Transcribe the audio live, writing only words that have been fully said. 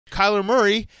Kyler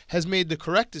Murray has made the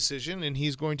correct decision, and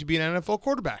he's going to be an NFL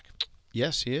quarterback.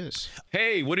 Yes, he is.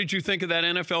 Hey, what did you think of that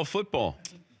NFL football?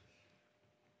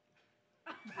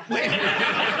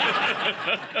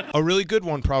 A really good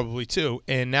one probably, too.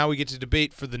 And now we get to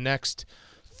debate for the next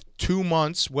 2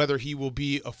 months whether he will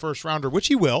be a first-rounder, which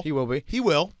he will. He will be. He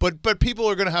will, but people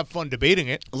are going to have fun debating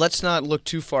it. Let's not look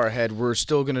too far ahead. We're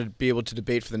still going to be able to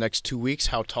debate for the next 2 weeks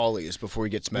how tall he is before he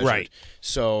gets measured. Right.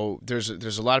 So there's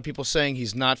a lot of people saying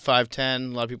he's not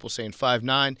 5'10", a lot of people saying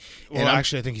 5'9". Well,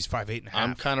 actually, I think he's 5'8.5".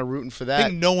 I'm kind of rooting for I that.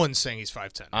 think no one's saying he's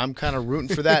 5'10". I'm kind of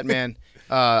rooting for that, man.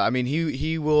 I mean,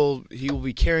 he will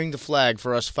be carrying the flag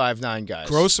for us 5'9" guys.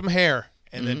 Grow some hair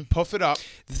and then puff it up.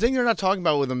 The thing they're not talking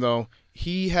about with him, though,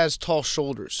 he has tall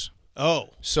shoulders.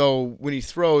 Oh. So when he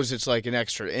throws, it's like an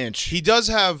extra inch. He does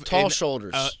have tall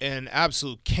shoulders. An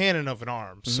absolute cannon of an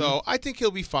arm. So I think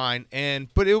he'll be fine.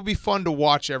 But it will be fun to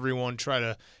watch everyone try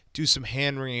to do some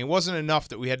hand-wringing. It wasn't enough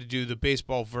that we had to do the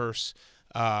baseball versus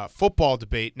football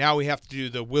debate. Now we have to do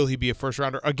the will he be a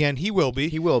first-rounder. Again, he will be.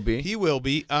 He will be. He will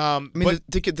be. I mean,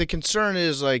 the concern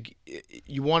is, like,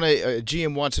 you want a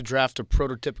GM wants to draft a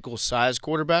prototypical size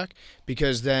quarterback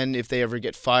because then if they ever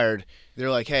get fired, they're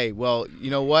like, hey, well,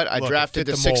 you know what? I drafted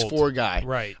the 6'4" guy.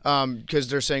 Right. Because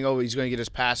they're saying, oh, he's going to get his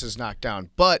passes knocked down.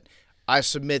 But I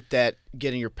submit that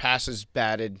getting your passes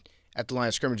batted at the line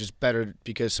of scrimmage is better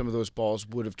because some of those balls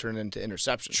would have turned into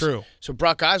interceptions. True. So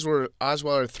Brock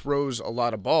Osweiler throws a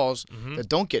lot of balls that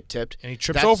don't get tipped. And he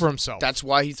trips over himself. That's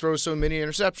why he throws so many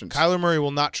interceptions. Kyler Murray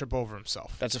will not trip over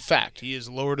himself. That's a fact. He is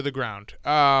lower to the ground.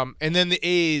 And then the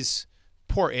A's,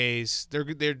 poor A's,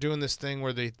 they're doing this thing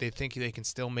where they think they can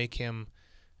still make him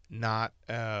not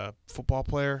a football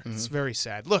player. It's very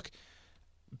sad. Look,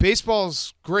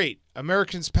 baseball's great.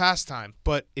 Americans' pastime.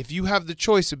 But if you have the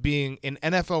choice of being an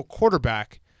NFL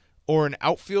quarterback or an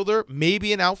outfielder,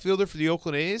 maybe an outfielder for the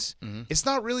Oakland A's, it's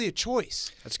not really a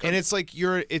choice. That's good. And it's like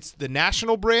it's the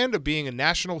national brand of being a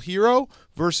national hero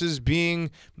versus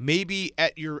being maybe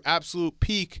at your absolute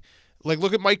peak. Like,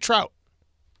 look at Mike Trout.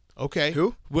 Okay.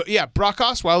 Who? Well, yeah, Brock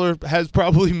Osweiler has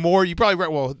probably more. You probably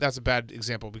well, that's a bad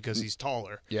example because he's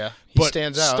taller. Yeah, but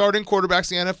stands out. Starting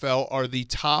quarterbacks in the NFL are the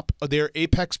top. They're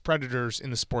apex predators in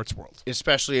the sports world.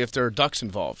 Especially if there are ducks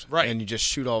involved. Right. And you just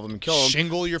shoot all of them and kill them.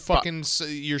 Shingle your fucking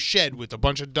your shed with a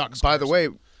bunch of ducks. By the way,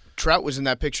 Trout was in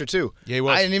that picture too. Yeah, he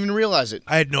was. I didn't even realize it.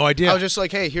 I had no idea. I was just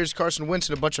like, hey, here's Carson Wentz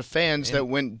and a bunch of fans that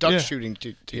went duck shooting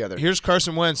together. Here's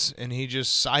Carson Wentz, and he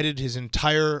just sided his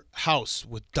entire house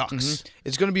with ducks.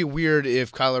 It's going to be weird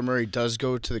if Kyler Murray does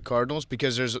go to the Cardinals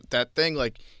because there's that thing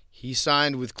like he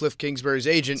signed with Cliff Kingsbury's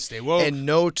agent. Stay woke. And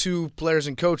no two players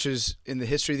and coaches in the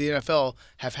history of the NFL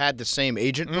have had the same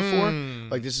agent before.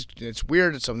 Like it's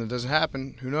weird. It's something that doesn't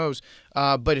happen. Who knows?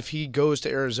 But if he goes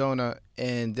to Arizona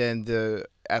and then the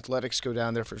Athletics go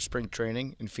down there for spring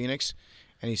training in Phoenix,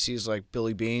 and he sees like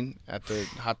Billy Bean at the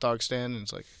hot dog stand, and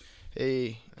it's like,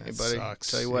 hey buddy,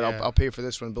 sucks. tell you what, Yeah. I'll pay for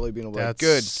this one. Billy Bean will be like, That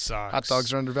good. sucks. Hot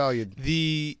dogs are undervalued.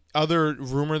 The other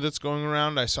rumor that's going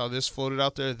around, I saw this floated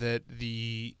out there that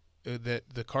the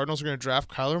Cardinals are going to draft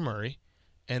Kyler Murray,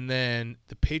 and then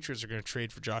the Patriots are going to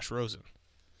trade for Josh Rosen,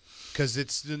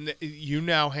 because you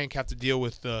now, Hank, have to deal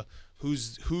with the who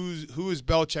is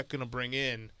Belichick going to bring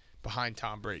in behind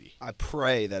Tom Brady. I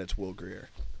pray that it's Will Grier.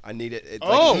 I need it.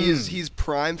 Oh! He's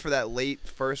primed for that late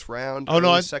first round,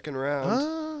 second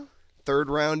round, third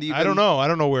round even. I don't know. I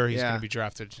don't know where he's going to be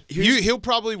drafted. He'll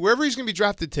probably, wherever he's going to be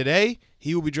drafted today,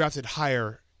 he will be drafted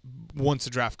higher once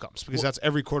the draft comes, because that's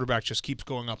every quarterback just keeps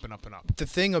going up and up and up. The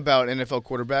thing about NFL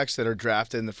quarterbacks that are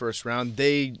drafted in the first round,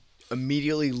 they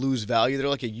immediately lose value. They're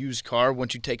like a used car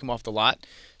once you take them off the lot.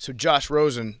 So Josh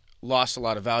Rosen lost a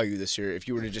lot of value this year. If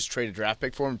you were to just trade a draft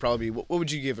pick for him, probably what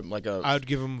would you give him? Like I would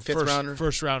give him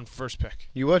first round, first pick.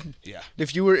 You would? Yeah.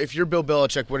 If you're Bill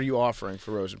Belichick, what are you offering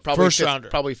for Rosen? Probably first rounder.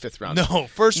 Probably fifth rounder. No,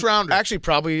 first rounder. Actually,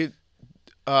 probably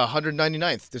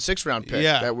 199th, the 6th round pick.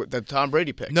 Yeah. That Tom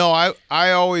Brady picked. No,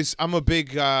 I'm a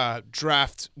big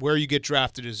draft. Where you get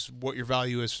drafted is what your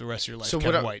value is for the rest of your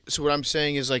life. So what I'm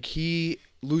saying is, like, he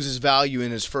loses value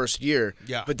in his first year.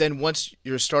 Yeah. But then once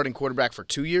you're a starting quarterback for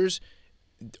 2 years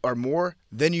or more,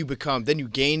 then you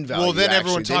gain value. Well, then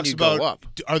everyone talks about,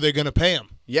 are they going to pay him?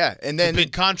 Yeah, and then the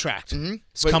big contract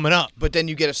is coming up. But then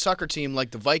you get a sucker team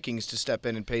like the Vikings to step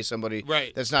in and pay somebody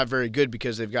that's not very good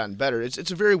because they've gotten better.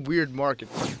 It's a very weird market.